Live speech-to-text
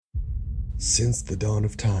Since the dawn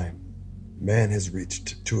of time, man has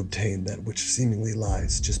reached to obtain that which seemingly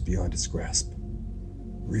lies just beyond his grasp.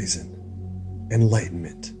 Reason,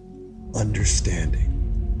 enlightenment,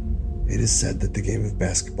 understanding. It is said that the game of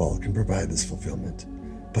basketball can provide this fulfillment,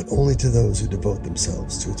 but only to those who devote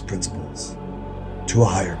themselves to its principles, to a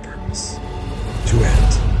higher purpose, to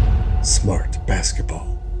end smart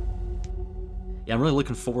basketball. Yeah, I'm really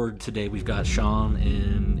looking forward today. We've got Sean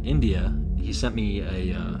in India. He sent me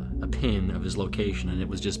a pin of his location, and it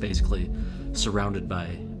was just basically surrounded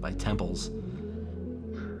by temples.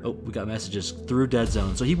 Oh, we got messages through Dead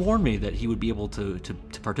Zone. So he warned me that he would be able to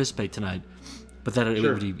participate tonight, but that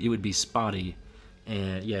it would be spotty.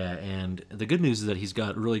 And yeah, and the good news is that he's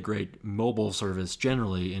got really great mobile service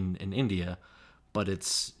generally in India, but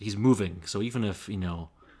he's moving. So even if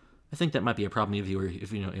I think that might be a problem if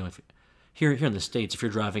here in the States, if you're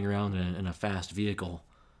driving around in a fast vehicle,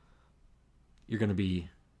 you're going to be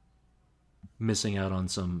missing out on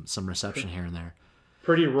some reception here and there.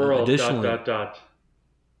 Pretty rural. Additionally,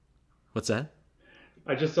 what's that?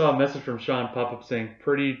 I just saw a message from Sean pop up saying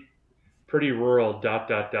pretty rural.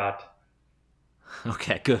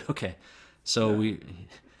 Okay, good. Okay, so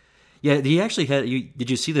he actually had. Did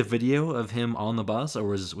you see the video of him on the bus, or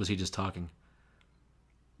was he just talking?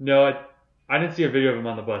 No, I didn't see a video of him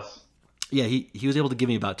on the bus. Yeah, he was able to give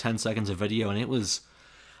me about 10 seconds of video, and it was,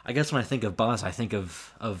 I guess when I think of bus, I think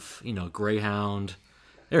of Greyhound.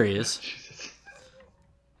 There he is. Jesus.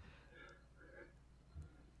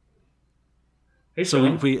 Hey,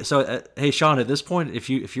 Sean. Hey Sean, at this point, if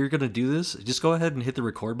you're gonna do this, just go ahead and hit the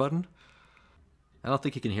record button. I don't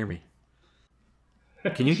think he can hear me.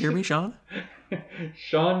 Can you hear me, Sean?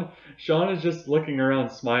 Sean is just looking around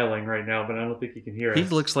smiling right now, but I don't think he can hear us. He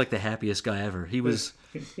looks like the happiest guy ever. He was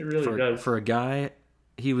he really does. For a guy,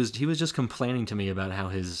 he was just complaining to me about how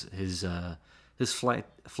his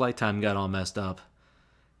flight time got all messed up.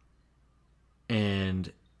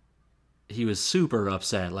 And he was super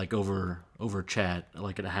upset like over chat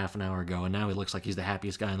like a half an hour ago, and now he looks like he's the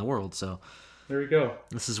happiest guy in the world. So there we go.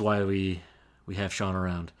 This is why we have Sean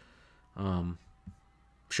around.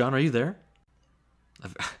 Sean, are you there?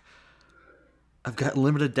 I've got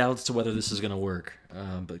limited doubts to whether this is going to work,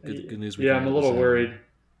 but good news. Yeah, I'm a little worried.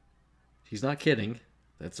 He's not kidding.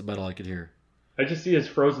 That's about all I could hear. I just see his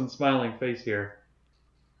frozen, smiling face here.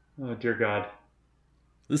 Oh dear God.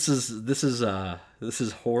 This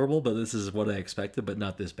is horrible, but this is what I expected, but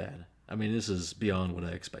not this bad. I mean, this is beyond what I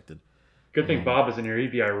expected. Good thing Bob is in here.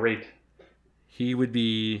 He'd be irate. He would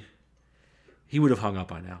have hung up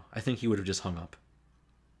by now. I think he would have just hung up.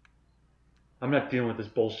 I'm not dealing with this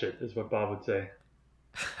bullshit, is what Bob would say.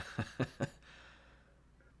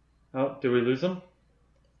 Oh, did we lose him?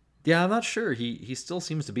 Yeah, I'm not sure. He still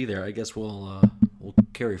seems to be there. I guess we'll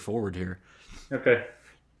carry forward here. Okay.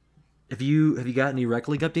 Have you got any Rec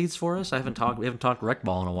League updates for us? We haven't talked Rec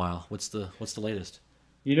Ball in a while. What's the latest?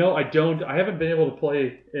 I haven't been able to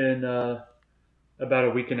play in about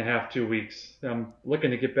a week and a half, 2 weeks. I'm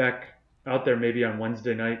looking to get back out there maybe on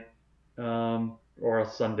Wednesday night or a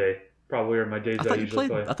Sunday. Probably are my days I usually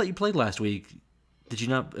play. I thought you played last week. Did you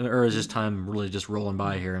not? Or is this time really just rolling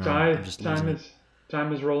by here? And I'm just time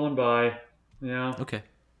is rolling by. Yeah. Okay.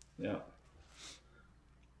 Yeah.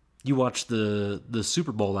 You watched the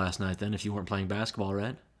Super Bowl last night then, if you weren't playing basketball,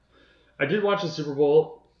 right? I did watch the Super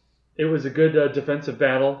Bowl. It was a good defensive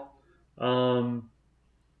battle. I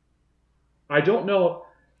don't know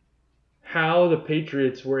how the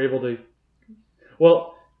Patriots were able to...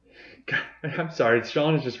 Well, God, I'm sorry.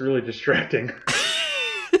 Sean is just really distracting.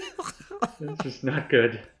 It's just not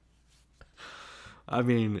good. I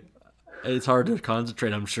mean, it's hard to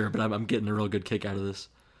concentrate, I'm sure, but I'm getting a real good kick out of this.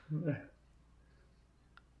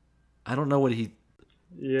 I don't know what he...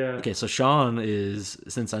 Yeah. Okay, so Sean is,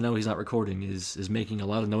 since I know he's not recording, is making a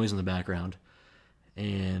lot of noise in the background.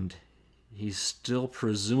 And he's still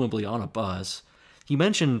presumably on a bus. He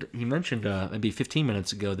mentioned maybe 15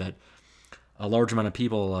 minutes ago that a large amount of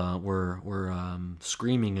people were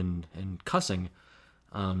screaming and cussing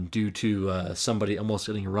due to somebody almost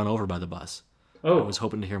getting run over by the bus. Oh. I was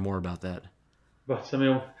hoping to hear more about that. But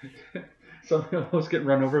somebody almost getting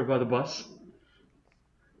run over by the bus?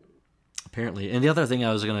 Apparently. And the other thing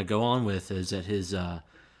I was going to go on with is that his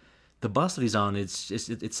the bus that he's on,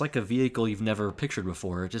 it's like a vehicle you've never pictured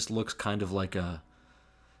before. It just looks kind of like a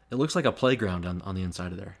playground on the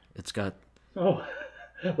inside of there. It's got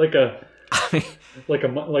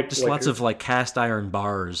lots of like cast iron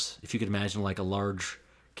bars, if you could imagine like a large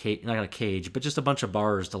cage, not a cage, but just a bunch of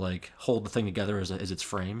bars to like hold the thing together as its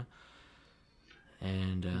frame.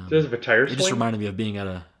 And does it have a tire swing? It just reminded me of being at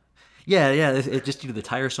a... Yeah. It just did the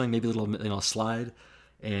tire swing, maybe a little slide,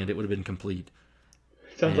 and it would have been complete.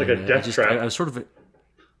 Sounds like And a death trap. I was sort of,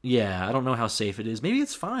 yeah, I don't know how safe it is. Maybe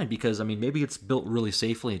it's fine because I mean, maybe it's built really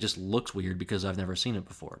safely. It just looks weird because I've never seen it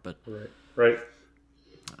before. But Right.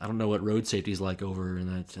 I don't know what road safety is like over in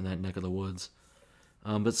that neck of the woods.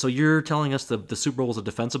 But so you're telling us the Super Bowl is a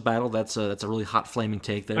defensive battle? That's a really hot flaming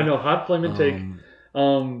take there. I know, hot flaming take.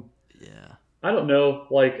 Yeah. I don't know.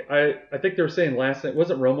 Like I think they were saying last night.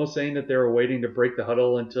 Wasn't Romo saying that they were waiting to break the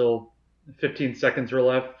huddle until 15 seconds were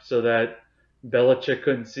left so that Belichick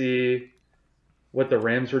couldn't see what the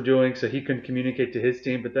Rams were doing, so he couldn't communicate to his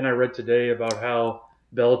team. But then I read today about how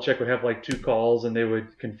Belichick would have like 2 calls and they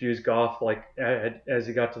would confuse Goff like as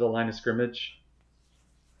he got to the line of scrimmage.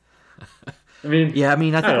 I mean, Yeah, I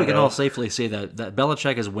mean, I think we can know. all safely say that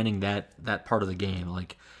Belichick is winning that part of the game.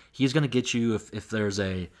 Like he's going to get you if there's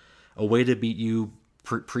a way to beat you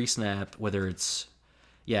pre-snap, whether it's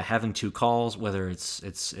having 2 calls, whether it's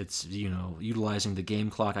utilizing the game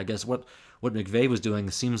clock. I guess what McVay was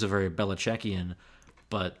doing seems a very Belichickian,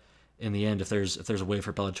 but in the end, if there's a way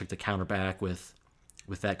for Belichick to counter back with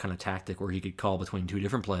that kind of tactic where he could call between 2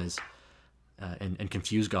 different plays and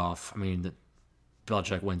confuse Goff, I mean,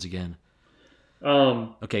 Belichick wins again.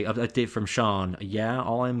 Okay, update from Sean. Yeah,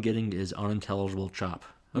 all I'm getting is unintelligible chop.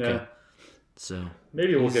 Okay, Yeah, so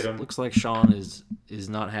maybe we'll get him. looks like Sean is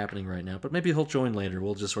not happening right now, but maybe he'll join later.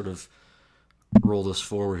 We'll just sort of roll this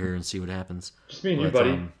forward here and see what happens. Just me and you,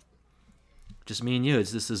 buddy. Just me and you.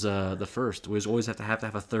 This is the first. We always have to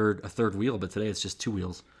have a third wheel, but today it's just 2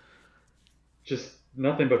 wheels. Just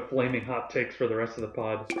nothing but flaming hot takes for the rest of the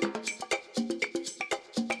pod.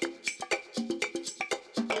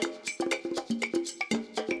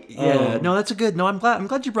 Yeah, no, that's a good. No, I'm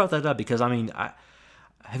glad you brought that up because I mean,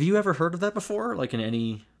 have you ever heard of that before? Like in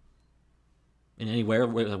anywhere,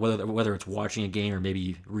 whether it's watching a game or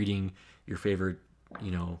maybe reading your favorite,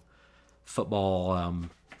 football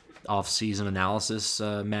off-season analysis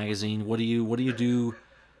magazine. What do you do?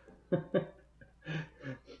 I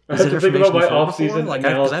have to think about my off-season Like,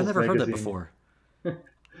 analysis because I've never heard that magazine. before.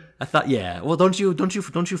 I thought, yeah. Well, don't you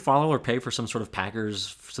follow or pay for some sort of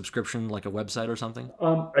Packers subscription, like a website or something?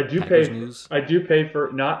 I do Packers pay. News? I do pay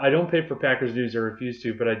for not. I don't pay for Packers News. I refuse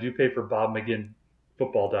to, but I do pay for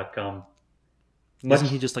BobMcGinnFootball.com. Isn't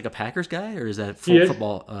he just like a Packers guy, or is that He is.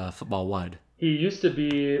 football wide? He used to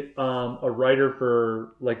be a writer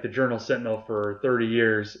for like the Journal Sentinel for 30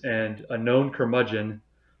 years and a known curmudgeon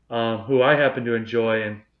who I happen to enjoy.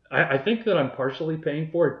 And I think that I'm partially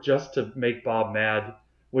paying for it just to make Bob mad,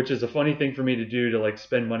 which is a funny thing for me to do, to like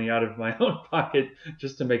spend money out of my own pocket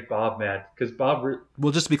just to make Bob mad. Because Bob...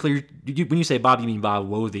 Well, just to be clear, when you say Bob, you mean Bob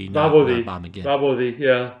Wothe, Bob not Wothe. Bob McGinn. Bob Wothe,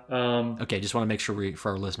 yeah. Okay, just want to make sure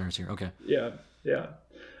for our listeners here. Okay. Yeah.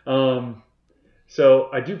 So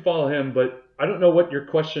I do follow him, but I don't know what your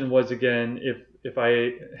question was again. If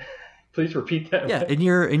I please repeat that. Yeah, in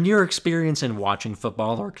your experience in watching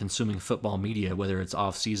football or consuming football media, whether it's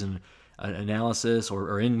off-season analysis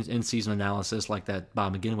or in-season analysis like that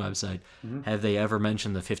Bob McGinn website, have they ever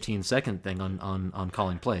mentioned the 15-second thing on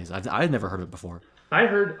calling plays? I've never heard it before. I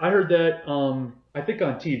heard that. I think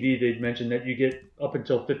on TV they'd mentioned that you get up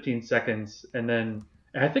until 15 seconds, and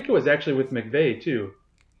I think it was actually with McVay too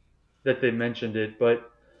that they mentioned it.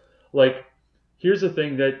 But like, here's the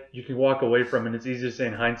thing that you can walk away from, and it's easy to say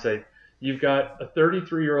in hindsight. You've got a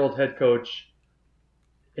 33-year-old head coach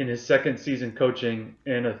in his second season coaching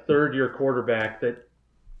and a third-year quarterback that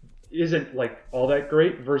isn't like all that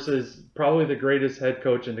great versus probably the greatest head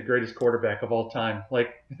coach and the greatest quarterback of all time.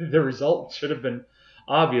 Like, the result should have been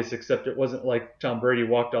obvious, except it wasn't like Tom Brady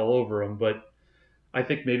walked all over him. But I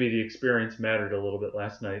think maybe the experience mattered a little bit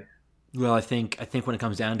last night. Well, I think when it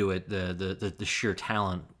comes down to it, the sheer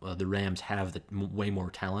talent, the Rams have way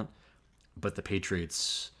more talent, but the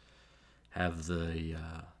Patriots have the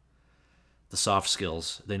soft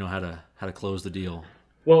skills. They know how to close the deal.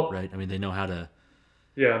 Well, right? I mean, they know how to.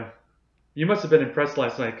 Yeah, you must have been impressed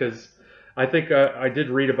last night because I think I did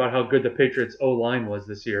read about how good the Patriots O-line was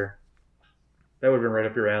this year. That would have been right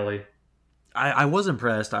up your alley. I was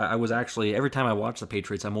impressed. I was actually, every time I watch the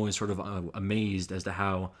Patriots, I'm always sort of amazed as to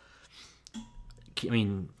how. I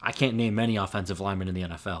mean, I can't name many offensive linemen in the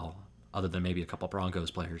NFL other than maybe a couple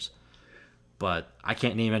Broncos players, but I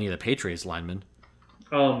can't name any of the Patriots linemen.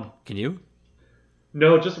 Can you?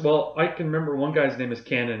 No, I can remember one guy's name is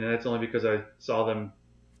Cannon, and that's only because I saw them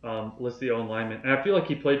list the O lineman, and I feel like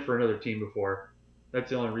he played for another team before.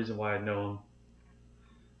 That's the only reason why I know him.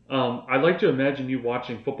 I like to imagine you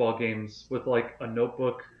watching football games with like a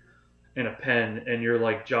notebook and a pen, and you're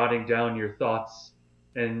like jotting down your thoughts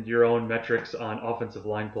and your own metrics on offensive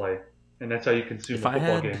line play, and that's how you consume a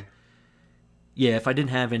football game. Yeah, if I didn't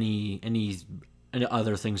have any and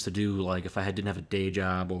other things to do, like if I didn't have a day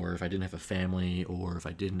job, or if I didn't have a family, or if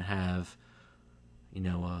I didn't have,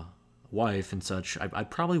 a wife and such, I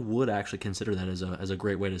probably would actually consider that as a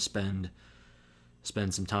great way to spend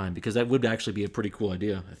some time, because that would actually be a pretty cool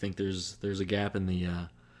idea. I think there's a gap in the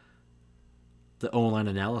O-line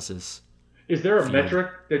analysis Is there a field.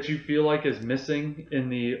 metric that you feel like is missing in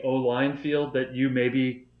the O-line field that you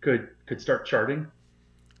maybe could start charting?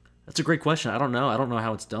 That's a great question. I don't know. I don't know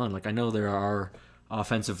how it's done. Like, I know there are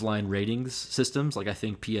offensive line ratings systems. Like, I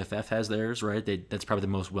think PFF has theirs, right? That's probably the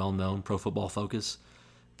most well-known. Pro Football Focus.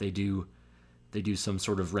 They do some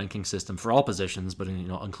sort of ranking system for all positions, but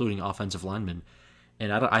including offensive linemen.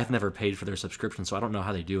 And I've never paid for their subscription, so I don't know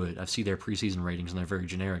how they do it. I see their preseason ratings, and they're very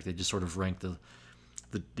generic. They just sort of rank the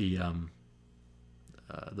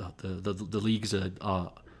league's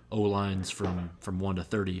O lines from 1 to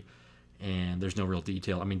 30, and there's no real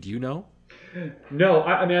detail. I mean, do you know? No,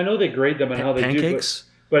 I mean I know they grade them and how they Pancakes? do,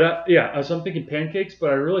 but yeah, so I'm thinking pancakes. But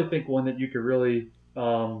I really think one that you could really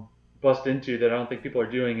bust into that I don't think people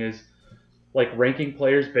are doing is like ranking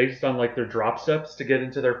players based on like their drop steps to get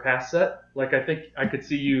into their pass set. Like I think I could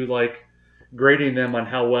see you like grading them on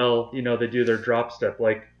how well they do their drop step.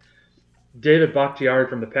 Like David Bakhtiari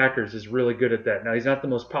from the Packers is really good at that. Now he's not the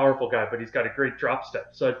most powerful guy, but he's got a great drop step.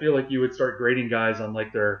 So I feel like you would start grading guys on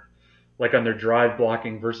on their drive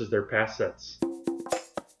blocking versus their pass sets.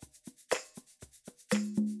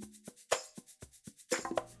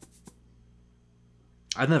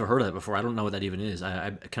 I've never heard of that before. I don't know what that even is.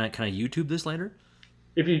 Can I YouTube this later?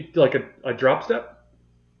 If you like a drop step.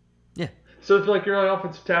 Yeah. So if like you're an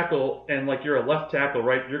offensive tackle and like you're a left tackle,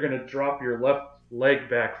 right? You're gonna drop your left leg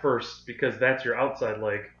back first because that's your outside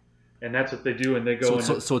leg, and that's what they do. And they go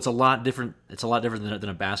So it's a lot different. It's a lot different than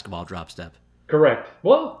a basketball drop step. Correct.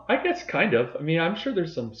 Well, I guess kind of. I mean, I'm sure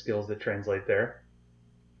there's some skills that translate there.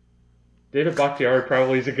 David Bakhtiari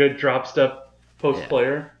probably is a good drop step post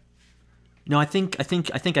player. No, I think I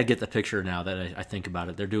get the picture now that I think about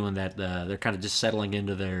it. They're doing that. They're kind of just settling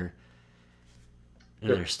into their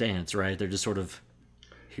stance, right? They're just sort of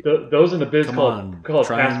those in the biz called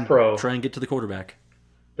pass pro. Try and get to the quarterback.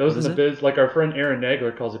 Those in the biz, like our friend Aaron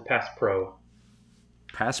Nagler calls it pass pro.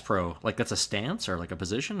 Pass pro, like that's a stance or like a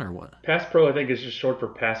position or what? Pass pro, I think, is just short for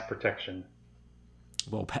pass protection.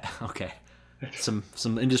 Well, okay, some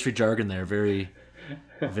industry jargon there. Very,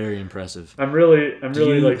 very impressive. I'm really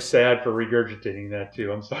like sad for regurgitating that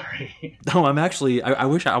too. I'm sorry. No, I'm actually. I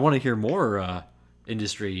wish I want to hear more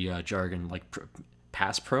industry jargon like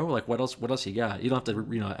pass pro. Like what else you got? You don't have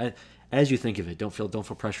to. As you think of it, don't feel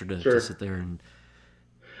pressure to sit there and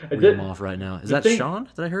read them off right now. Is that Sean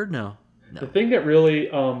that I heard? No. The thing that really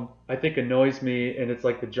I think annoys me, and it's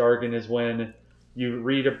like the jargon, is when you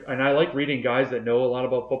read, and I like reading guys that know a lot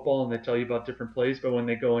about football and they tell you about different plays, but when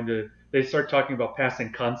they start talking about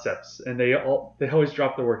passing concepts, and they always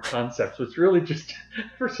drop the word concepts, which really just,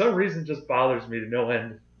 for some reason, just bothers me to no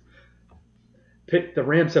end. The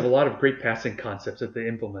Rams have a lot of great passing concepts that they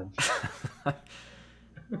implement.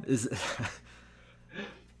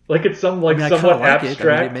 Like it's somewhat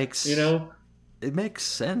abstract, it makes, It makes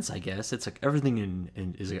sense, I guess. It's like everything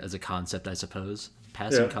is a concept, I suppose.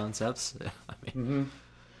 Passing concepts. I mean,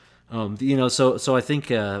 So I think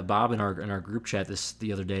Bob in our group chat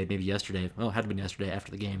the other day, maybe yesterday. Well, it had to been yesterday after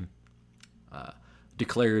the game.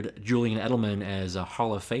 Declared Julian Edelman as a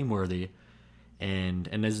Hall of Fame worthy, and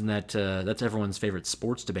isn't that that's everyone's favorite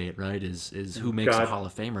sports debate, right? Is who makes a Hall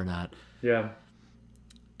of Fame or not? Yeah.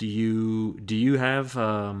 Do you have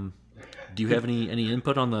any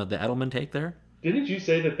input on the Edelman take there? Didn't you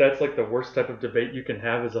say that that's like the worst type of debate you can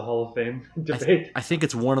have as a Hall of Fame debate? I think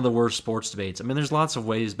it's one of the worst sports debates. I mean, there's lots of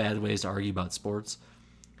bad ways to argue about sports.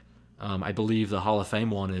 I believe the Hall of Fame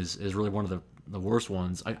one is really one of the worst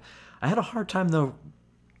ones. I had a hard time though.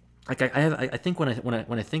 Like I think when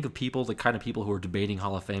I think of people, the kind of people who are debating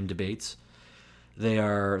Hall of Fame debates,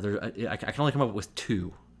 I can only come up with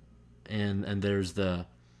two, and there's the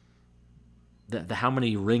how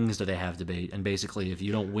many rings do they have debate, and basically if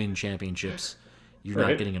you don't win championships, you're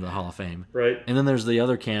not getting into the Hall of Fame. Right. And then there's the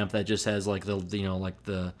other camp that just has like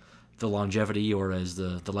the longevity, or as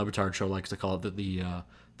the Le Batard show likes to call it,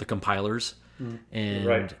 the compilers. And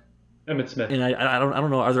right. Emmitt Smith. And I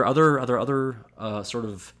don't know. Are there other sort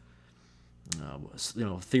of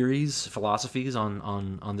theories, philosophies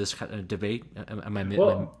on this kind of debate? Am I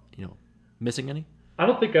missing any? I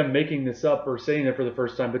don't think I'm making this up or saying it for the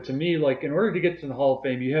first time, but to me, like, in order to get to the Hall of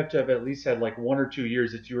Fame, you have to have at least had like 1 or 2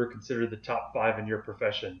 years that you were considered the top 5 in your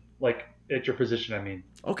profession, like at your position. I mean.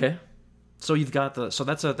 Okay, so you've got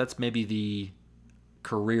that's maybe the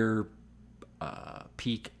career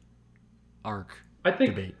peak arc. I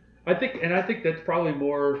think debate. I think that's probably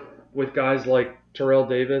more with guys like Terrell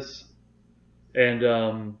Davis and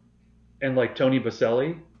like Tony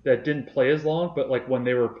Baselli that didn't play as long, but like when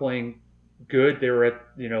they were playing good, they were at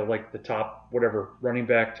like the top whatever running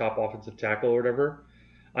back, top offensive tackle or whatever.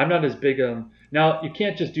 I'm not as big on now. You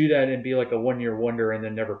can't just do that and be like a 1 year wonder and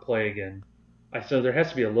then never play again. So there has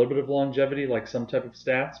to be a little bit of longevity, like some type of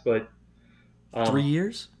stats, but 3 um,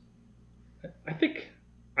 years, I think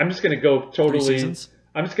I'm just gonna go three totally. seasons.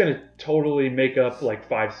 I'm just gonna totally make up like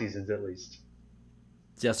 5 seasons at least.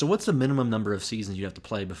 Yeah. So what's the minimum number of seasons you have to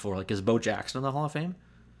play before? Like, is Bo Jackson in the Hall of Fame?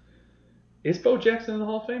 Is Bo Jackson in the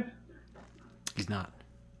Hall of Fame? He's not.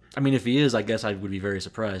 I mean, if he is, I guess I would be very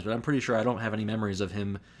surprised. But I'm pretty sure I don't have any memories of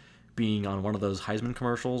him being on one of those Heisman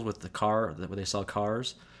commercials with the car where they sell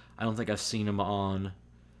cars. I don't think I've seen him on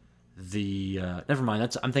the. Never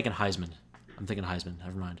mind. I'm thinking Heisman. I'm thinking Heisman.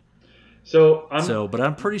 Never mind. So I'm So, but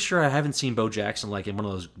I'm pretty sure I haven't seen Bo Jackson like in one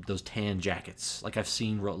of those tan jackets. Like I've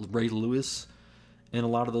seen Ray Lewis in a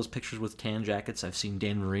lot of those pictures with tan jackets. I've seen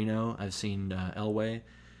Dan Marino. I've seen Elway.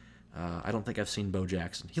 I don't think I've seen Bo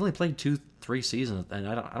Jackson. He only played 2-3 seasons, and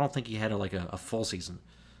I don't think he had a full season.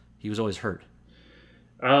 He was always hurt.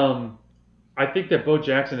 Um, I think that Bo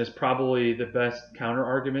Jackson is probably the best counter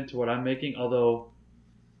argument to what I'm making. Although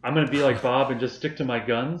I'm going to be like Bob and just stick to my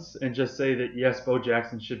guns and just say that yes, Bo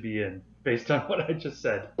Jackson should be in based on what I just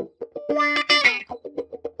said.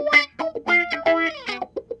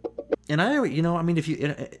 And I mean, if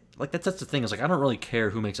you like, that's the thing is like I don't really care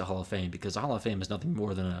who makes a Hall of Fame because the Hall of Fame is nothing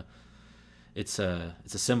more than it's a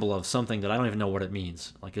symbol of something that I don't even know what it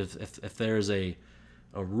means. Like if there's a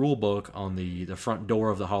rule book on the front door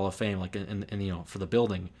of the Hall of Fame, like in for the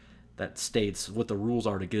building, that states what the rules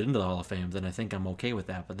are to get into the Hall of Fame, then I think I'm okay with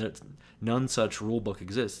that. But none such rule book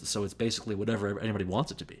exists, so it's basically whatever anybody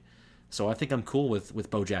wants it to be. So I think I'm cool with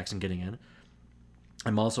Bo Jackson getting in.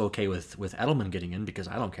 I'm also okay with Edelman getting in because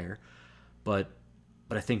I don't care. But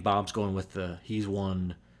I think Bob's going with he's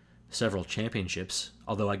won several championships.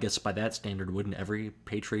 Although I guess by that standard, wouldn't every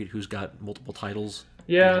Patriot who's got multiple titles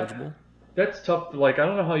be Yeah, eligible? that's tough. Like I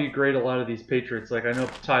don't know how you grade a lot of these Patriots. Like I know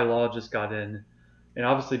Ty Law just got in, and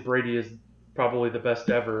obviously Brady is probably the best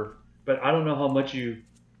ever. But I don't know how much you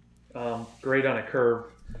grade on a curve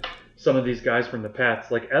some of these guys from the Pats.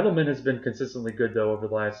 Like Edelman has been consistently good though over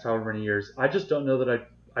the last however many years. I just don't know that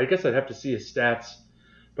I guess I'd have to see his stats,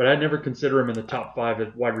 but I'd never consider him in the top five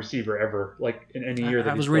at wide receiver ever, like in any year that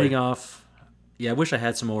I he's was reading played. off. Yeah, I wish I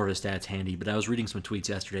had some more of his stats handy, but I was reading some tweets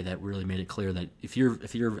yesterday that really made it clear that if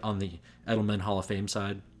you're on the Edelman Hall of Fame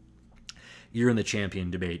side, you're in the champion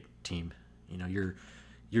debate team. You're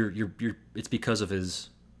it's because of his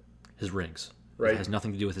rings. It Right. has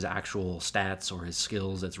nothing to do with his actual stats or his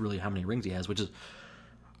skills. That's really how many rings he has, which is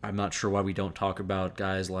I'm not sure why we don't talk about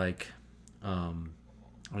guys like I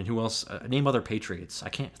mean, who else? Name other Patriots. I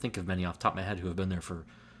can't think of many off the top of my head who have been there for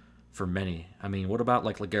many. I mean, what about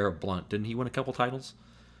like LeGarrette Blount? Didn't he win a couple titles?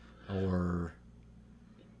 Or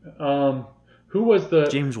Um, who was the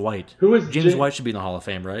James White? who was James White should be in the Hall of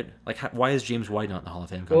Fame, right? Like, why is James White not in the Hall of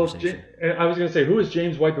Fame well, conversation? and I was gonna say who was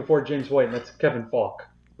James White before James White, and that's Kevin Falk,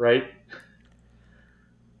 right?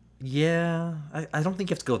 Yeah, I don't think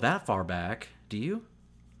you have to go that far back. Do you?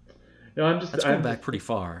 No, That's going back pretty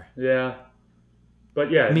far. yeah,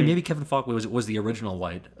 but yeah, I mean, maybe Kevin Falk was the original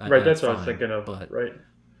White. right. That's what I was fine, thinking of. But Right.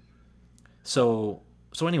 so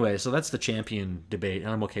anyway, so that's the champion debate,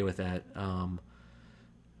 and I'm okay with that.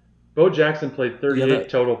 Bo Jackson played The 38 other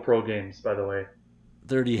total pro games, by the way.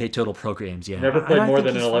 38 total pro games, yeah. Never And played I more think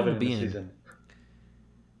than he's an fine 11 to in be the in. season.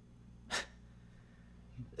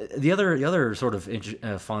 The other sort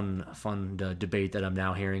of fun debate that I'm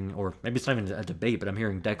now hearing, or maybe it's not even a debate, but I'm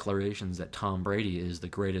hearing declarations that Tom Brady is the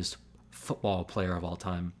greatest football player of all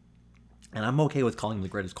time, and I'm okay with calling him the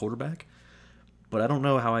greatest quarterback, but I don't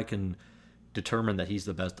know how I can determine that he's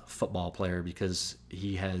the best football player because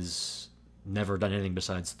he has never done anything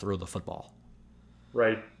besides throw the football.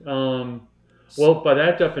 Right. Well, by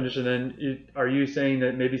that definition, then, are you saying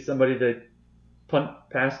that maybe somebody that punt,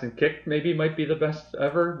 passed, and kicked maybe might be the best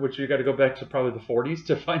ever? Which you got to go back to probably the 40s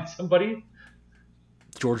to find somebody.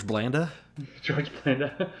 George Blanda, George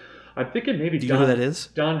Blanda. I'm thinking maybe do you know who that is?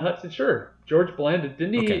 Don Hudson. Sure, George Blanda.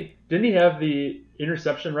 Didn't he? Okay. Didn't he have the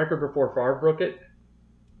interception record before Favre broke it?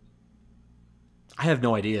 I have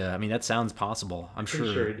no idea. I mean, that sounds possible. I'm Pretty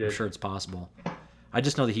sure. sure he did. I'm sure it's possible. I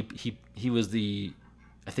just know that he was the.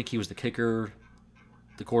 I think he was the kicker,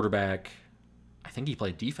 the quarterback. I think he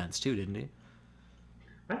played defense too, didn't he?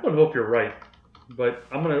 I don't know if you're right, but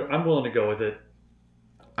I'm willing to go with it.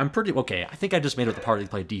 I'm pretty okay. I think I just made up the part that he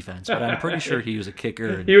played defense, but I'm pretty sure he was a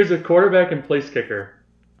kicker. He was a quarterback and place kicker.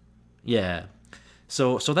 Yeah.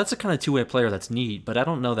 So that's a kind of two-way player that's neat, but I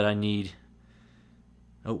don't know that I need.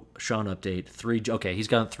 Oh, Sean update 3G. Okay, he's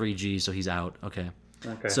got 3G, so he's out. Okay.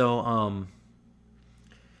 Okay. So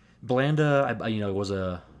Blanda,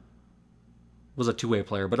 was a two-way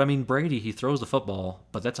player, but I mean Brady, he throws the football,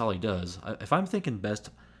 but that's all he does. If I'm thinking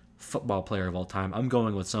best football player of all time, I'm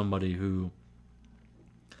going with somebody who.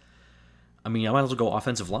 I mean, I might as well go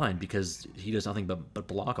offensive line because he does nothing but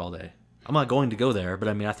block all day. I'm not going to go there, but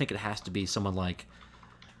I mean, I think it has to be someone like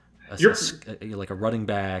like a running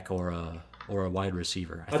back or a wide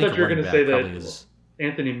receiver. I thought you were going to say that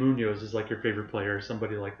Anthony Munoz is like your favorite player, or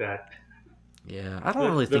somebody like that. Yeah, I don't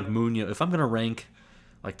really think Munoz. If I'm going to rank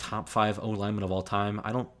like top 5 O linemen of all time,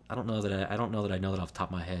 I don't know that I know that off the top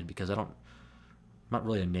of my head because I'm not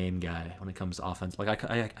really a name guy when it comes to offense. Like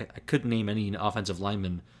I couldn't name any offensive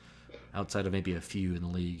lineman outside of maybe a few in the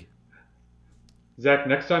league. Zach,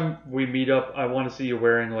 next time we meet up, I want to see you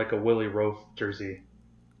wearing like a Willie Roaf jersey.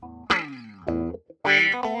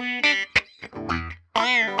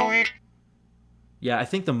 Yeah, I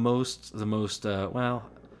think the most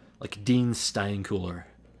like Dean Steinkuhler.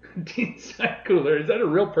 Dean Steinkuhler, is that a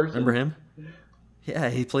real person? Remember him? Yeah,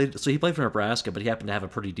 he played for Nebraska, but he happened to have a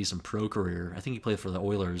pretty decent pro career. I think he played for the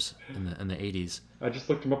Oilers in the 80s. I just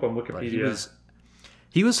looked him up on Wikipedia.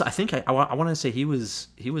 He was. I think I want to say he was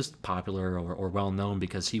popular or well known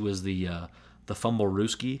because he was the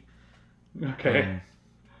Fumblerooski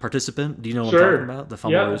participant. Do you know what I'm talking about? The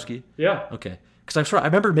Fumblerooski? Yeah. Okay. Because I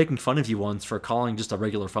remember making fun of you once for calling just a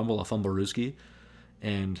regular fumble a Fumblerooski,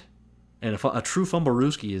 and a true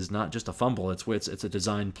Fumblerooski is not just a fumble. It's a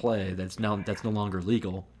designed play that's no longer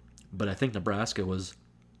legal. But I think Nebraska was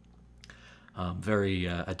very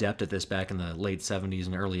adept at this back in the late 70s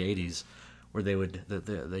and early 80s. Where they would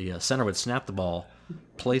the center would snap the ball,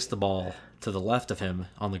 place the ball to the left of him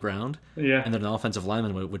on the ground, and then an offensive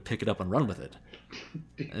lineman would pick it up and run with it,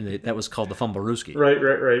 and that was called the Fumblerooski.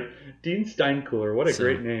 Right. Dean Steinkuhler, what a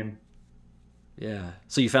great name. Yeah.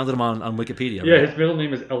 So you found him on Wikipedia. Yeah, right? his middle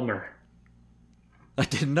name is Elmer. I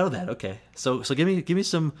didn't know that. Okay. So give me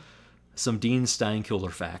some Dean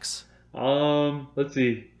Steinkuhler facts. Let's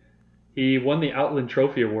see. He won the Outland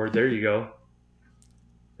Trophy Award. There you go.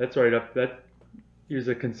 That's right up. He was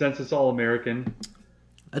a consensus All-American.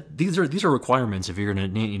 These are requirements if you're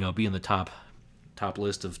going to be in the top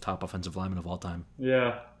list of top offensive linemen of all time.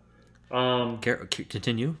 Yeah.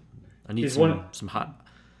 Continue. I need some hot.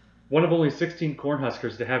 One of only 16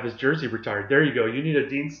 Cornhuskers to have his jersey retired. There you go. You need a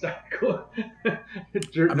Dean Steinkuhler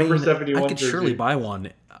number 71 I could jersey. surely buy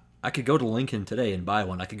one. I could go to Lincoln today and buy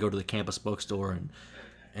one. I could go to the campus bookstore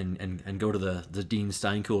and go to the Dean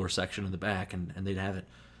Steinkuhler section in the back and they'd have it.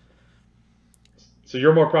 So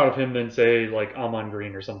you're more proud of him than, say, like Amon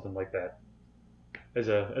Green or something like that, as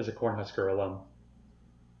a Cornhusker alum?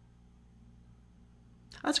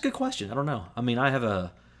 That's a good question. I don't know. I mean, I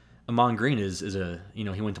have Amon Green is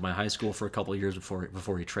he went to my high school for a couple of years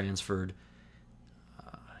before he transferred.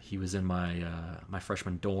 He was in my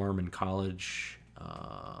freshman dorm in college.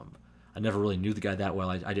 I never really knew the guy that well.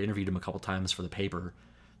 I interviewed him a couple times for the paper,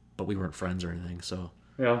 but we weren't friends or anything. So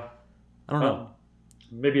yeah, I don't know.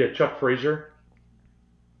 Maybe a Chuck Frazier.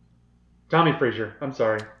 Tommy Frazier. I'm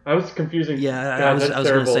sorry. I was confusing. Yeah, God, I was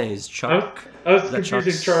going to say is Chuck. I was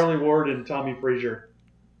confusing Charlie Ward and Tommy Frazier.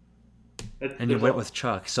 And you went with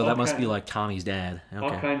Chuck, so that must be like Tommy's dad. Okay.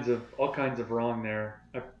 All kinds of wrong there.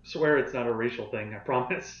 I swear it's not a racial thing. I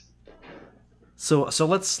promise. So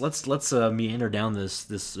let's meander down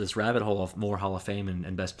this rabbit hole of more Hall of Fame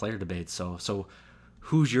and best player debates. So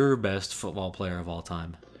who's your best football player of all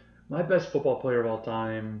time? My best football player of all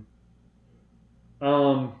time.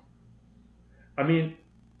 I mean,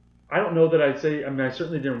 I don't know that I'd say. I mean, I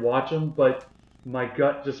certainly didn't watch him, but my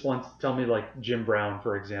gut just wants to tell me like Jim Brown,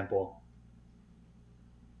 for example.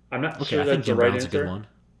 I'm not sure that's the right answer. A good one.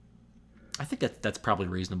 I think that's probably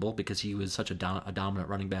reasonable because he was such a dominant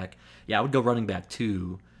running back. Yeah, I would go running back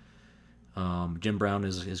too. Jim Brown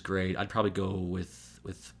is great. I'd probably go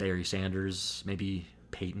with Barry Sanders, maybe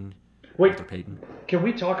Peyton. Wait, Walter Payton. Can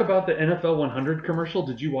we talk about the NFL 100 commercial?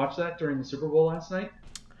 Did you watch that during the Super Bowl last night?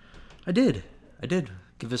 I did.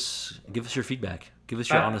 Give us your feedback. Give us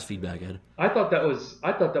your honest feedback, Ed. I thought that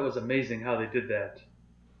was amazing how they did that.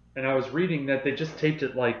 And I was reading that they just taped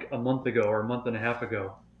it like a month ago or a month and a half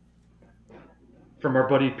ago from our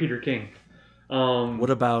buddy Peter King. What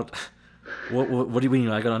about what do you mean?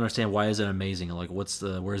 I gotta understand, why is it amazing? Like, where's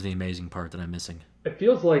the amazing part that I'm missing? It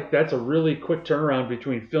feels like that's a really quick turnaround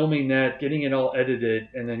between filming that, getting it all edited,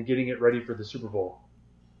 and then getting it ready for the Super Bowl.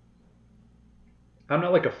 I'm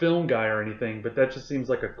not like a film guy or anything, but that just seems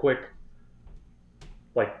like a quick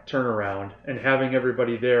turnaround, and having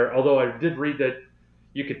everybody there. Although I did read that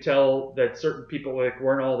you could tell that certain people like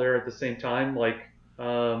weren't all there at the same time. Like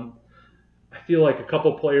I feel like a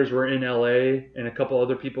couple players were in LA and a couple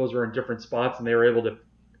other people were in different spots, and they were able to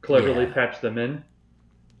cleverly Yeah, patch them in.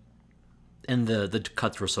 and the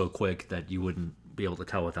cuts were so quick that you wouldn't be able to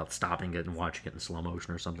tell without stopping it and watching it in slow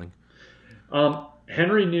motion or something.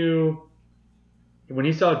 Henry knew when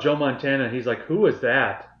he saw Joe Montana, he's like, "Who is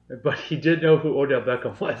that?" But he did know who Odell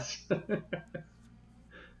Beckham was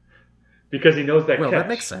because he knows that Well, that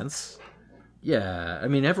makes catch. sense. Yeah, I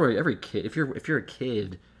mean every kid, if you're a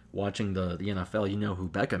kid watching the NFL, you know who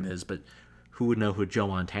Beckham is, but who would know who Joe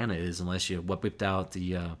Montana is unless you whipped out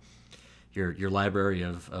the your library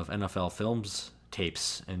of NFL films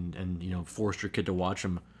tapes and forced your kid to watch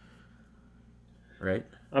them, right?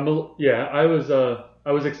 Yeah, I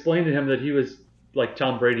was explaining to him that he was like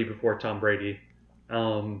Tom Brady before Tom Brady.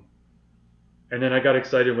 Um, and then I got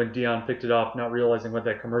excited when Dion picked it off, not realizing what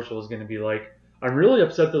that commercial was going to be like. I'm really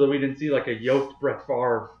upset though that we didn't see like a yoked Brett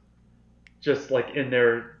Favre just like in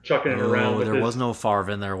there chucking it around Oh, there was no Favre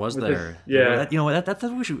in there, was with this there? yeah. That's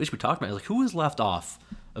what we should talk about. Like, who was left off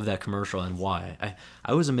of that commercial and why?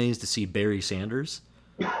 I was amazed to see Barry Sanders,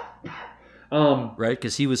 Um, right?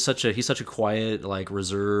 Because he's such a quiet, like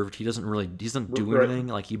reserved. He doesn't do right. anything.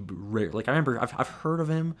 Like I remember I've heard of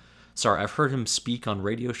him. Sorry, I've heard him speak on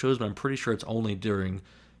radio shows, but I'm pretty sure it's only during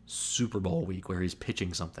Super Bowl week where he's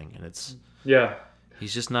pitching something, and Yeah,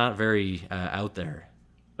 he's just not very out there.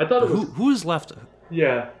 I thought But it was who is left?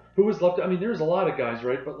 yeah. Who was left? I mean, there's a lot of guys,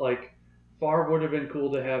 right? But like Favre would have been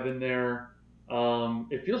cool to have in there.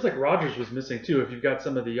 It feels like Rodgers was missing too. If you've got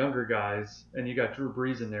some of the younger guys and you got Drew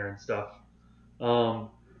Brees in there and stuff. Um,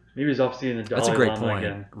 maybe he's off seeing the That's a Dalai great Lama point.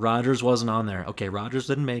 again. Rodgers wasn't on there. Okay, Rodgers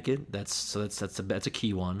didn't make it. That's a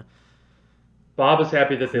key one. Bob is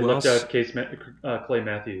happy that they Who left else? out Clay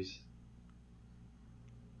Matthews.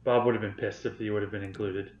 Bob would have been pissed if he would have been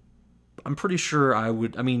included. I'm pretty sure I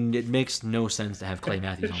would. I mean, it makes no sense to have Clay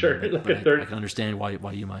Matthews on there, Sure, but, like but a I can understand why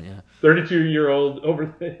you might. Yeah. 32-year-old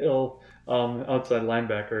over the hill outside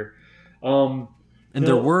linebacker. Um, And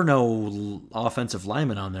there were no offensive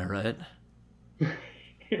linemen on there, right?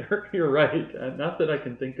 you're right. Not that I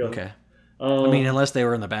can think of. Okay. I mean, Um, unless they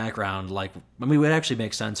were in the background, it would actually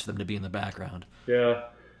make sense for them to be in the background. yeah.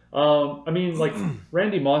 I mean, like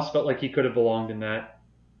Randy Moss felt like he could have belonged in that,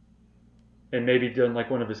 and maybe done like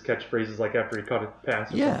one of his catchphrases, like after he caught a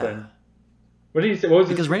pass or Yeah. something. What did he say? What was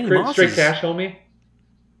Because his Randy straight, Moss straight is cash, homie?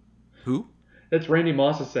 who? That's Randy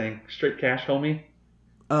Moss is saying straight cash, homie.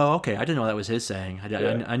 Oh, okay. I didn't know that was his saying.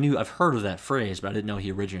 Yeah. I knew I've heard of that phrase, but I didn't know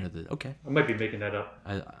he originated it. Okay. I might be making that up.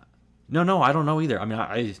 No, I don't know either. I mean,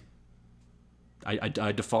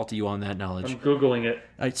 I default to you on that knowledge. I'm googling it.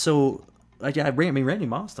 Randy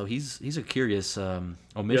Moss though he's a curious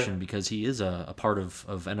omission Yeah. because he is a part of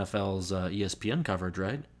NFL's ESPN coverage,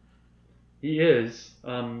 right? He is.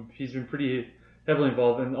 He's been pretty heavily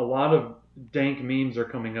involved, and a lot of dank memes are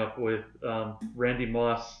coming up with Randy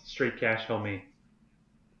Moss straight cash, homie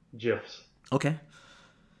gifs. Okay.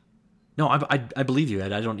 No, I believe you,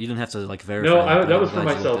 Ed. You didn't have to like verify No, that, but that I'm was for glad you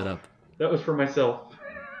looked myself. it up. That was for myself.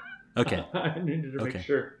 Okay. I needed to make Okay.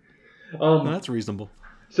 sure. No, that's reasonable.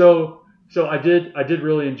 So I did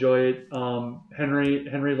really enjoy it.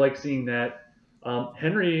 Henry liked seeing that.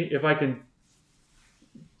 Henry, if I can.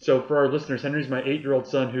 So for our listeners, Henry's my 8-year-old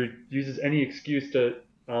son who uses any excuse to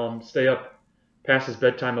stay up past his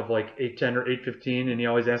bedtime of like 8:10 or 8:15, and he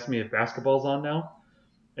always asks me if basketball's on now.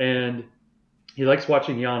 And he likes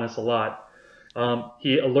watching Giannis a lot.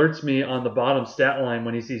 He alerts me on the bottom stat line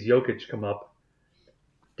when he sees Jokic come up.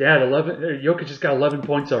 Dad, Jokic just got 11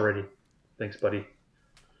 points already. Thanks, buddy.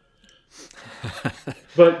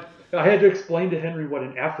 But I had to explain to Henry what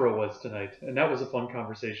an afro was tonight, and that was a fun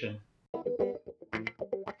conversation.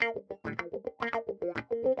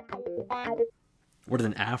 What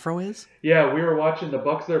an afro is? Yeah, we were watching the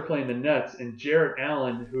Bucks there playing the Nets, and Jarrett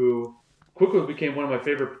Allen, who quickly became one of my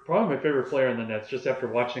favorite, probably my favorite player in the Nets, just after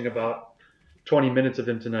watching about 20 minutes of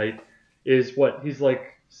him tonight, is what he's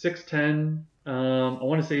like 6'10". I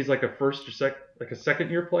want to say he's like a second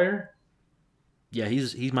year player. Yeah,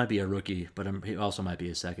 he might be a rookie, but he also might be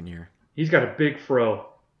a second year. He's got a big fro.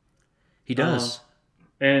 He does.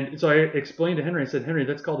 And so I explained to Henry, I said, Henry,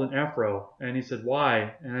 that's called an afro. And he said,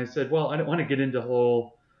 why? And I said, well, I don't want to get into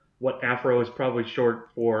what afro is probably short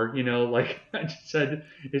for, like I just said,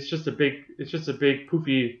 it's just a big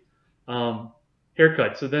poofy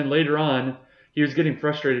haircut. So then later on, he was getting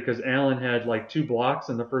frustrated because Allen had like 2 blocks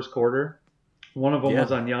in the first quarter. One of them Yeah.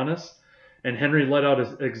 was on Giannis. And Henry let out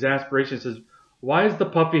his exasperation and says, why is the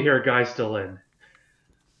puffy hair guy still in?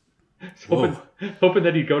 So hoping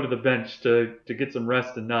that he'd go to the bench to get some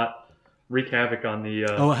rest and not wreak havoc on the.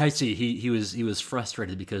 Oh, I see. He was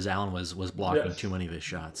frustrated because Allen was blocking Yes. too many of his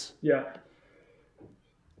shots. Yeah.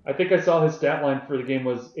 I think I saw his stat line for the game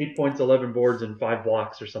was 8 points, 11 boards, and 5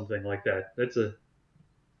 blocks or something like that. That's a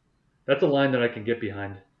line that I can get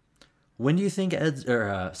behind. When do you think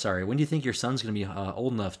when do you think your son's going to be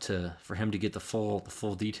old enough for him to get the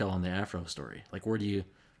full detail on the Afro story? Like, where do you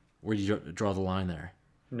draw the line there?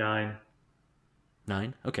 9.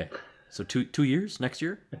 9? Okay. So 2 years? Next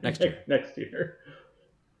year? Next year. Next year.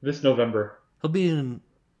 This November. He'll be in,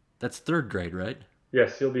 that's 3rd grade, right?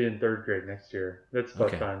 Yes, he'll be in 3rd grade next year. That's about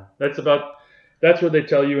Okay. time. That's what they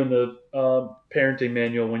tell you in the parenting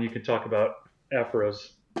manual when you can talk about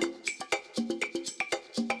afros.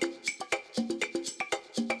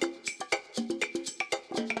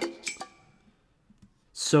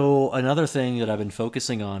 So another thing that I've been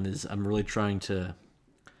focusing on is I'm really trying to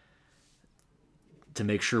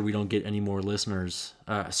make sure we don't get any more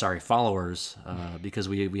followers, because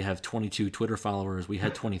we have 22 Twitter followers. We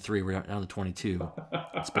had 23. We're down to 22.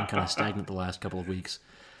 It's been kind of stagnant the last couple of weeks.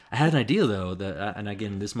 I had an idea though that, and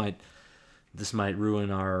again, this might ruin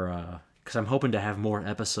our, because I'm hoping to have more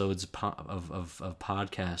episodes of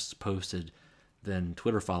podcasts posted than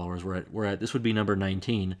Twitter followers. We're at this would be number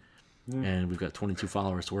 19. And we've got 22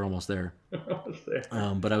 followers, so we're almost there.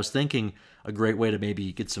 But I was thinking a great way to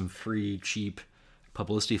maybe get some free, cheap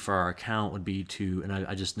publicity for our account would be to, and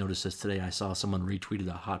I just noticed this today, I saw someone retweeted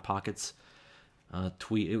a Hot Pockets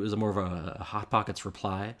tweet. It was more of a Hot Pockets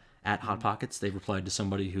reply, at Hot Pockets. They replied to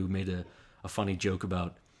somebody who made a funny joke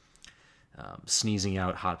about sneezing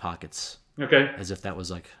out Hot Pockets. Okay. As if that was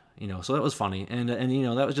like, so that was funny. And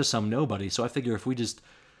that was just some nobody. So I figure if we just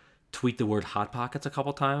tweet the word Hot Pockets a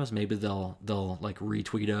couple times, maybe they'll like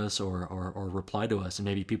retweet us or reply to us, and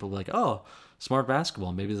maybe people are like, oh, Smart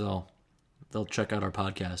Basketball, maybe they'll check out our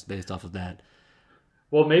podcast based off of that.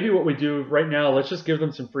 Well, maybe what we do right now, let's just give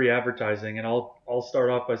them some free advertising, and I'll start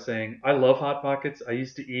off by saying I love Hot Pockets. I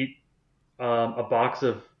used to eat a box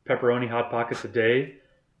of pepperoni Hot Pockets a day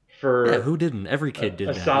for who didn't? Every kid did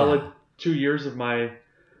a that. solid 2 years of my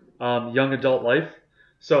young adult life.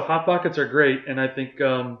 So Hot Pockets are great, and I think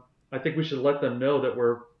we should let them know that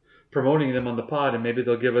we're promoting them on the pod, and maybe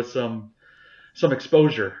they'll give us some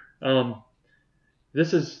exposure.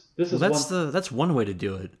 That's one way to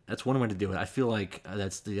do it. That's one way to do it. I feel like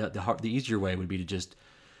that's the easier way would be to just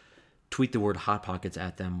tweet the word Hot Pockets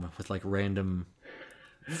at them with like random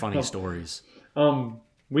funny stories.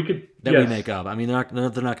 We could we make up. I mean, they're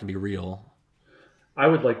not going to be real. I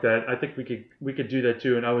would like that. I think we could do that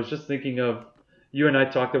too. And I was just thinking of, you and I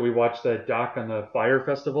talked that we watched that doc on the Fire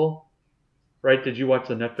Festival, right? Did you watch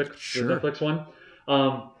the Netflix Sure. the Netflix one?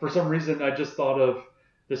 For some reason, I just thought of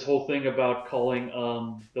this whole thing about calling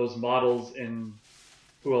those models, and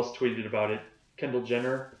who else tweeted about it? Kendall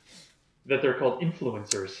Jenner, that they're called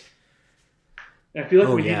influencers. And I feel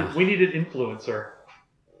like we need an influencer.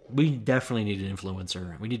 We definitely need an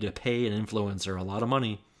influencer. We need to pay an influencer a lot of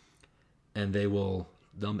money, and they will.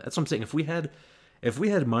 That's what I'm saying. If we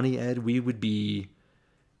had money, Ed, we would be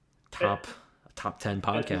top 10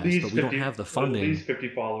 podcast, but we don't have the funding. At least 50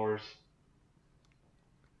 followers.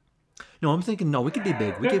 No, I'm thinking we could be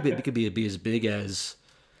big. We could be as big as.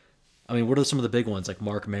 I mean, what are some of the big ones? Like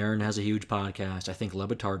Mark Maron has a huge podcast. I think Le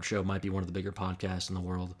Batard Show might be one of the bigger podcasts in the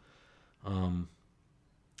world.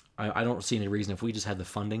 I don't see any reason if we just had the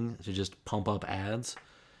funding to just pump up ads,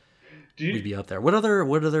 we'd be up there. What other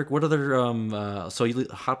so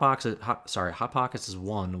Hot Pockets is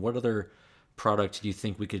one. What other product do you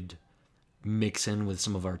think we could mix in with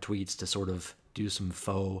some of our tweets to sort of do some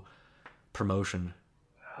faux promotion?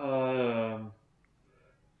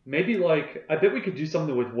 Maybe like, I bet we could do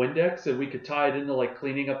something with Windex, and we could tie it into like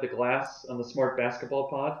cleaning up the glass on the Smart Basketball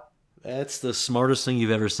pod. That's the smartest thing you've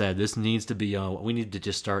ever said. This needs to be. We need to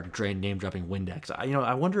just start name dropping Windex.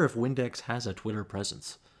 I wonder if Windex has a Twitter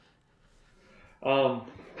presence. I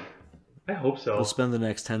hope so. We'll spend the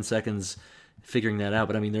next 10 seconds figuring that out.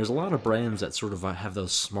 But I mean, there's a lot of brands that sort of have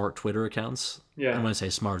those smart Twitter accounts. Yeah. And when I say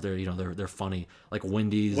smart, they're funny. Like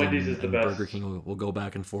Wendy's and Burger King will go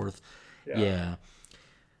back and forth. Yeah.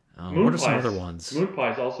 What are some other ones? Moon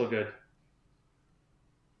Pie's also good.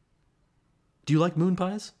 Do you like Moon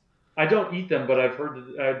Pies? I don't eat them, but I've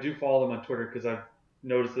heard I do follow them on Twitter because I've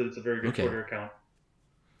noticed that it's a very good Twitter account.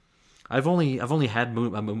 I've only had a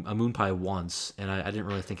moon pie once, and I didn't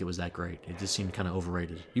really think it was that great. It just seemed kind of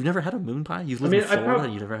overrated. You've never had a moon pie? You've lived in Florida,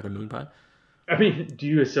 you've never had a moon pie? I mean, do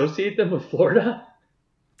you associate them with Florida?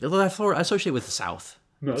 I associate with the South.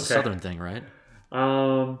 It's a Southern thing, right?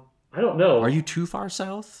 I don't know. Are you too far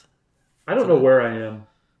south? I don't know where I am.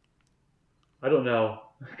 I don't know.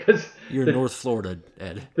 Because You're in North Florida,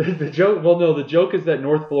 Ed. the joke, well, no, the joke is that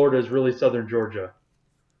North Florida is really southern Georgia.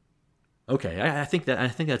 Okay, I think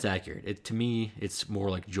that's accurate. To me, it's more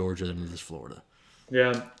like Georgia than it is Florida.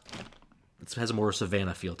 Yeah. It has a more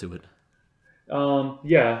Savannah feel to it.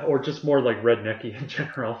 Yeah, or just more like rednecky in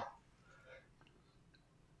general.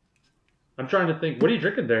 I'm trying to think. What are you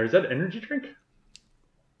drinking there? Is that an energy drink?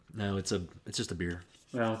 No, it's just a beer.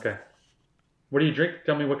 Oh, okay. What do you drink?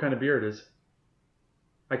 Tell me what kind of beer it is.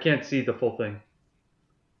 I can't see the full thing.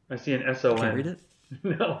 I see an S-O-N. Can't read it?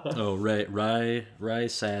 No. Oh, rye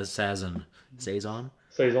sazon. Saison?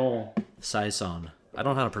 Saison. Saison. I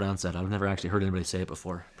don't know how to pronounce that. I've never actually heard anybody say it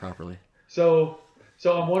before properly. So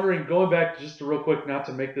I'm wondering, going back just real quick, not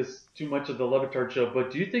to make this too much of the Levitard show, but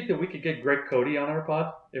do you think that we could get Greg Cody on our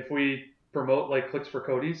pod if we promote like Clicks for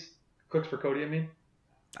Cody, I mean?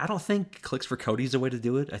 I don't think Clicks for Cody's the way to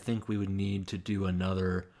do it. I think we would need to do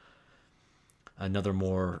another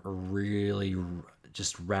more really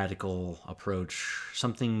just radical approach.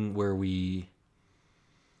 Something where I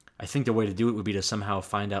think the way to do it would be to somehow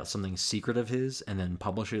find out something secret of his and then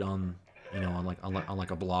publish it on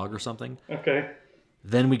like a blog or something. Okay.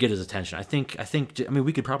 Then we get his attention. I mean,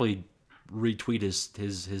 we could probably retweet his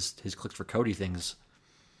Clicks for Cody things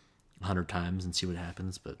 100 times and see what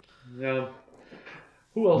happens. But yeah,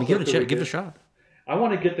 who else? give it a shot. I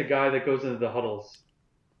want to get the guy that goes into the huddles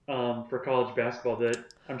for college basketball. That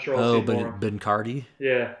I'm sure I'll see more. Ben Cardi.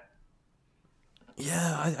 Yeah.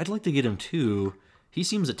 Yeah, I'd like to get him too. He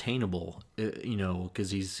seems attainable,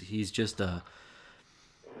 because he's just a.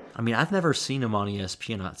 I mean, I've never seen him on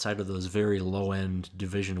ESPN outside of those very low-end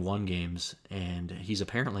Division I games, and he's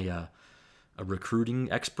apparently a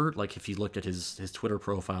recruiting expert. Like, if you looked at his Twitter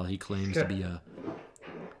profile, he claims to be a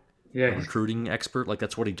recruiting expert. Like,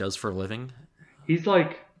 that's what he does for a living. He's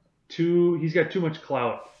got too much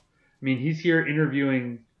clout. I mean, he's here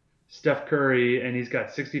interviewing Steph Curry, and he's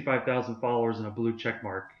got 65,000 followers and a blue check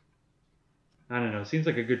mark. I don't know. Seems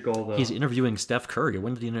like a good goal, though. He's interviewing Steph Curry.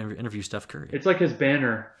 When did he interview Steph Curry? It's like his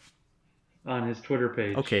banner on his Twitter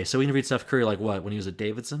page. Okay, so he interviewed Steph Curry like what? When he was at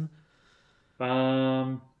Davidson?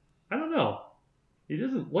 I don't know. He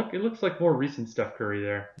doesn't look. It looks like more recent Steph Curry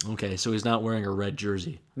there. Okay, so he's not wearing a red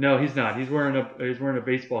jersey. No, he's not. He's wearing a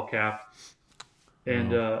baseball cap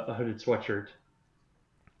and a hooded sweatshirt.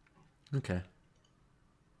 Okay.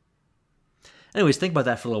 Anyways, think about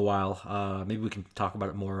that for a little while. Maybe we can talk about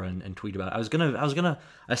it more and tweet about it.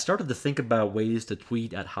 I started to think about ways to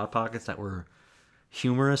tweet at Hot Pockets that were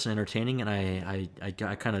humorous and entertaining, and I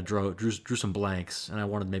kind of drew some blanks, and I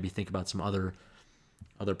wanted to maybe think about some other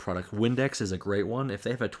products. Windex is a great one. If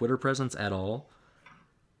they have a Twitter presence at all,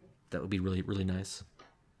 that would be really, really nice.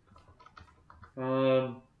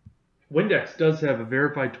 Windex does have a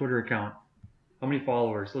verified Twitter account. How many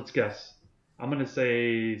followers? Let's guess. I'm going to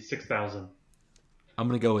say 6,000. I'm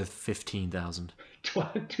going to go with 15,000.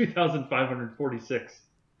 2,546.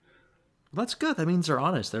 Well, that's good. That means they're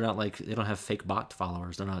honest. They're not like, they don't have fake bot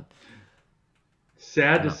followers. They're not.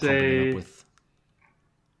 Sad to say,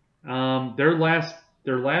 their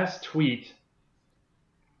last tweet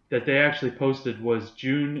that they actually posted was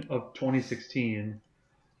June of 2016.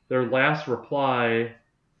 Their last reply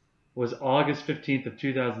was August 15th of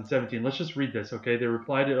 2017. Let's just read this, okay? They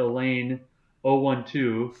replied to Elaine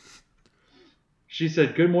 012. She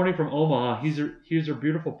said, "Good morning from Omaha. Here's a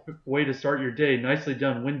beautiful way to start your day. Nicely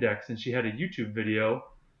done, Windex." And she had a YouTube video.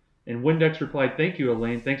 And Windex replied, "Thank you,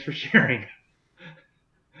 Elaine. Thanks for sharing."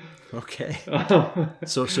 Okay.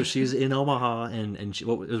 So she's in Omaha, and she,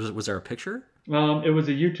 was there a picture? It was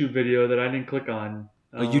a YouTube video that I didn't click on.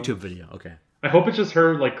 A YouTube video, okay. I hope it's just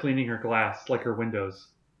her like cleaning her glass, like her windows.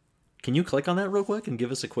 Can you click on that real quick and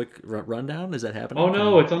give us a quick rundown? Is that happening? Oh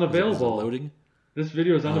no, it's unavailable. Is it loading? This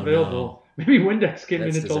video is unavailable. No. Maybe Windex came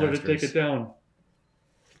That's in and told her to disastrous. take it down.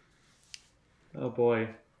 Oh boy.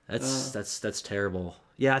 That's terrible.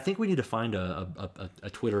 Yeah, I think we need to find a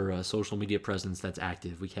Twitter social media presence that's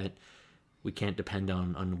active. We can't depend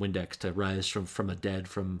on Windex to rise from a dead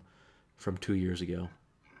from 2 years ago.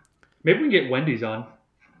 Maybe we can get Wendy's on.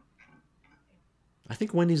 I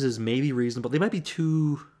think Wendy's is maybe reasonable. They might be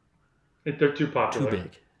too. If they're too popular. Too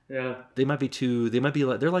big. Yeah. They might be too. They might be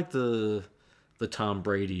like they're like the Tom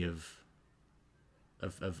Brady of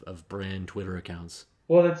brand Twitter accounts.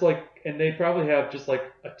 Well, it's like, and they probably have just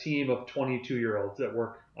like a team of 22-year-olds that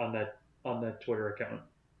work on that Twitter account.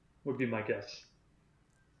 Would be my guess.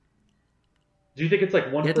 Do you think it's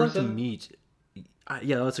like one I'd like to person? meet.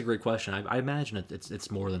 Yeah, that's a great question. I imagine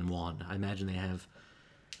it's more than one. I imagine they have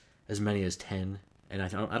as many as 10, and I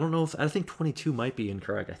don't know if I think 22 might be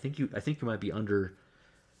incorrect. I think you might be under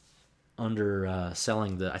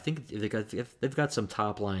underselling the. I think they've got some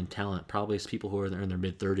top line talent. Probably it's people who are in their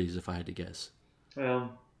mid-30s, if I had to guess.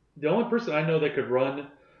 The only person I know that could run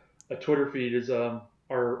a Twitter feed is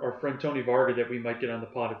our friend Tony Varga that we might get on the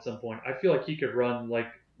pod at some point. I feel like he could run like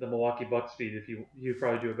the Milwaukee Bucks feed if he'd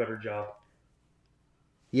probably do a better job.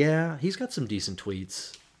 Yeah, he's got some decent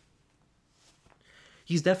tweets.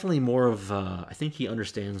 He's definitely more of. I think he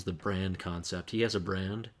understands the brand concept. He has a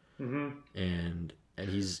brand, and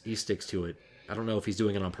he sticks to it. I don't know if he's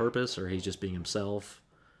doing it on purpose or he's just being himself,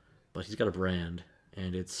 but he's got a brand,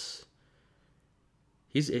 and he's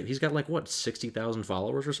got like what 60,000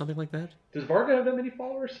 followers or something like that. Does Varga have that many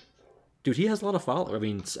followers? Dude, he has a lot of followers. I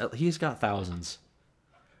mean, he's got thousands.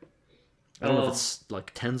 I don't know if it's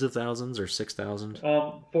like tens of thousands or 6,000.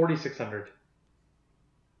 4,600.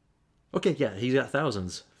 Okay, yeah, he's got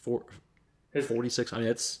thousands. 46. I mean,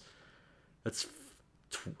 that's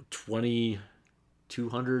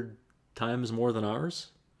 2,200 times more than ours.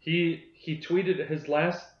 He tweeted, his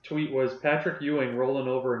last tweet was Patrick Ewing rolling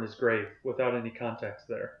over in his grave without any context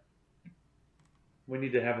there. We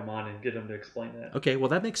need to have him on and get him to explain that. Okay, well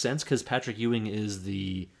that makes sense because Patrick Ewing is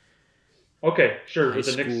the. Okay, sure. With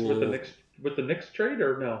the Knicks trade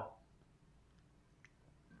or no?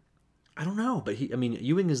 I don't know, but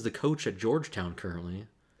Ewing is the coach at Georgetown currently.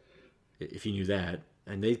 If you knew that,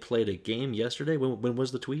 and they played a game yesterday. When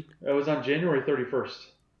was the tweet? It was on January 31st.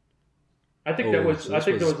 I think that was. I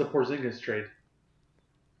think that was a Porzingis trade.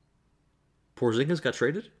 Porzingis got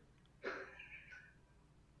traded?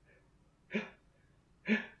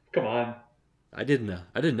 Come on. I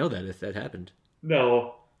didn't know that if that happened.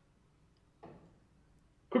 No.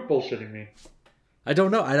 Quit bullshitting me. I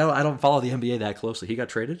don't know. I don't follow the NBA that closely. He got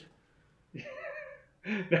traded?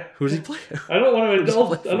 Who does he play? I don't want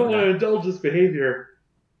to indulge this behavior.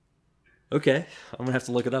 Okay, I'm gonna have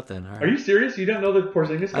to look it up then. All right. Are you serious? You don't know that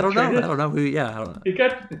Porzingis got traded? I don't know who. Yeah, I don't know. He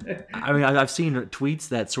got. I mean, I've seen tweets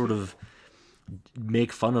that sort of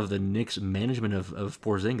make fun of the Knicks management of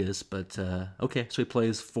Porzingis, but okay, so he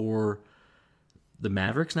plays for the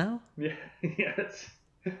Mavericks now. Yeah. Yes.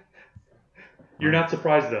 You're not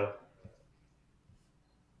surprised though.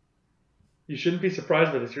 You shouldn't be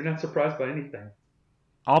surprised by this. You're not surprised by anything.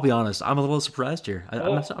 I'll be honest. I'm a little surprised here.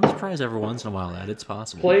 I'm surprised every once in a while that it's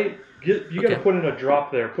possible. You got to put in a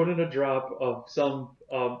drop there. Put in a drop of some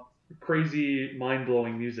crazy,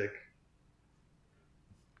 mind-blowing music.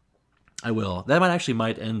 I will. That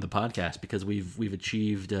might end the podcast because we've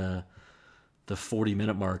achieved the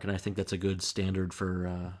 40-minute mark, and I think that's a good standard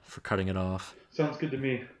for cutting it off. Sounds good to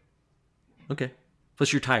me. Okay.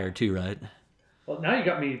 Plus, you're tired too, right? Well, now you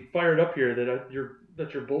got me fired up here that you're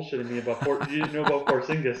bullshitting me about you didn't know about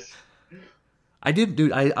Porzingis. I didn't,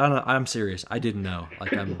 dude. I'm serious. I didn't know.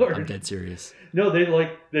 Like I'm dead serious. No, they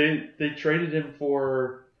traded him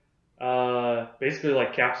for basically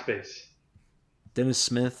like cap space. Dennis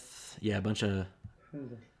Smith, yeah, a bunch of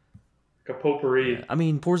like a potpourri. Yeah. I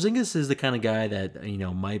mean, Porzingis is the kind of guy that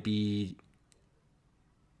might be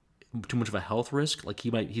too much of a health risk. Like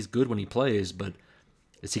he's good when he plays, but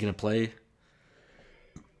is he going to play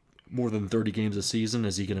more than 30 games a season?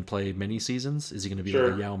 Is he going to play many seasons? Is he going to be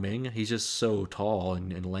like a Yao Ming? He's just so tall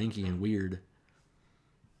and lanky and weird.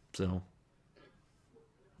 So.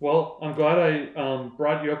 Well, I'm glad I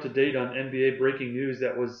brought you up to date on NBA breaking news.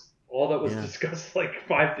 That was all that was discussed like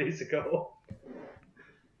 5 days ago.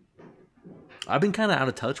 I've been kind of out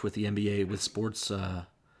of touch with the NBA, with sports for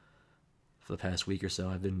the past week or so.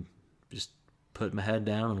 I've been just putting my head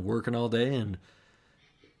down and working all day and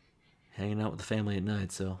hanging out with the family at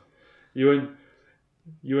night. So. You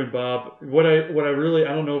and Bob, what I really,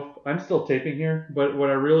 I don't know if I'm still taping here, but what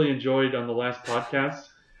I really enjoyed on the last podcast,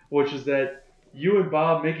 which is that you and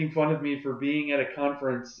Bob making fun of me for being at a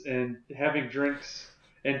conference and having drinks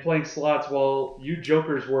and playing slots while you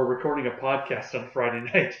jokers were recording a podcast on Friday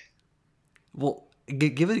night. Well,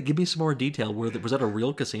 give me some more detail. Was that a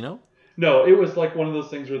real casino? No, it was like one of those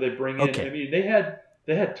things where they bring in. Okay. I mean, they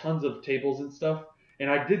had tons of tables and stuff, and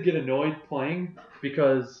I did get annoyed playing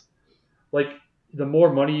because, like, the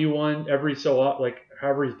more money you won every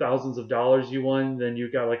however thousands of dollars you won, then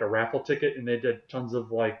you got like a raffle ticket, and they did tons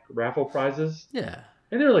of like raffle prizes. Yeah.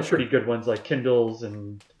 And they were like pretty good ones, like Kindles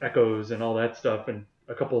and Echoes and all that stuff, and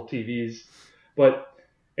a couple of TVs.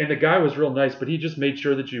 And the guy was real nice, but he just made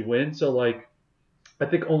sure that you win. So like, I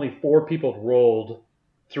think only 4 people rolled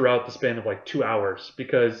throughout the span of like 2 hours,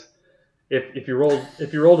 because if you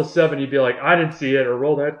rolled a 7, you'd be like, I didn't see it, or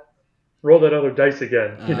roll that other dice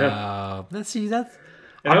again. You know?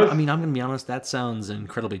 I'm gonna be honest. That sounds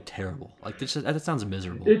incredibly terrible. Like that sounds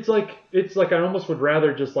miserable. It's like I almost would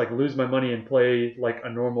rather just like lose my money and play like a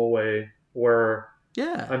normal way, where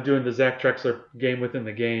Yeah. I'm doing the Zach Trexler game within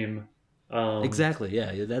the game. Exactly.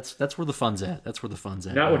 Yeah. That's where the fun's at. That's where the fun's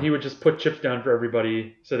at. Not when Yeah. he would just put chips down for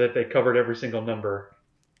everybody so that they covered every single number.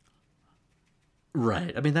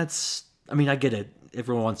 Right. I mean, I get it.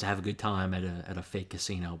 Everyone wants to have a good time at a fake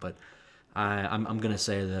casino, but I'm gonna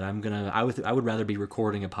say that I would rather be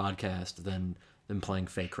recording a podcast than playing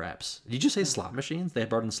fake craps. Did you just say slot machines? They had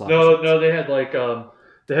brought in slot No, machines. no, they had like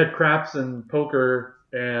they had craps and poker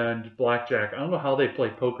and blackjack. I don't know how they play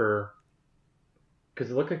poker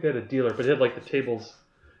because it looked like they had a dealer, but it had like the tables.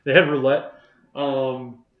 They had roulette.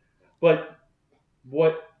 But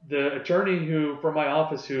what the attorney who from my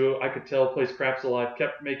office who I could tell plays craps a lot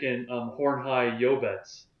kept making horn high yo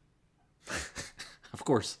bets. Of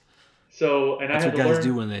course. So and I That's had what to guys do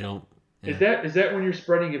learn. when they don't. Is Yeah. that when you're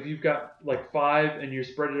spreading if you've got like five and you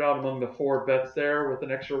spread it out among the four bets there with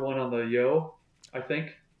an extra one on the yo? I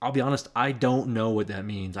think. I'll be honest. I don't know what that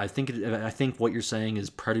means. I think what you're saying is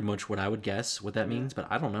pretty much what I would guess what that Yeah. means, but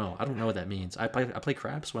I don't know. I don't know what that means. I play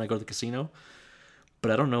craps when I go to the casino,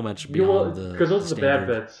 but I don't know much You beyond will because the those are the bad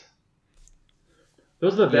standard. bets.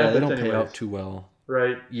 Those are the Yeah, bad they bets don't pay out anyways, too well.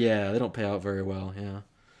 right? Yeah, they don't pay out very well. Yeah.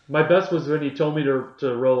 My best was when he told me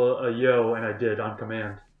to roll a yo and I did on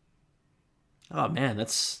command. Oh man, That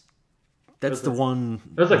that's was the like one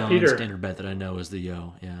that was like Peter. non-standard bet that I know is the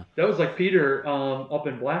yo. Yeah. That was like Peter up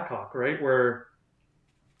in Blackhawk, right? Where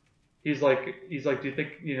he's like, do you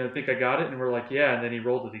think I got it? And we're like, yeah. And then he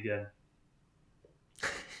rolled it again.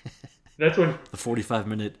 That's when The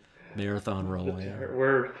 45-minute marathon roll. Yeah.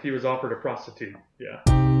 where he was offered a prostitute. Yeah.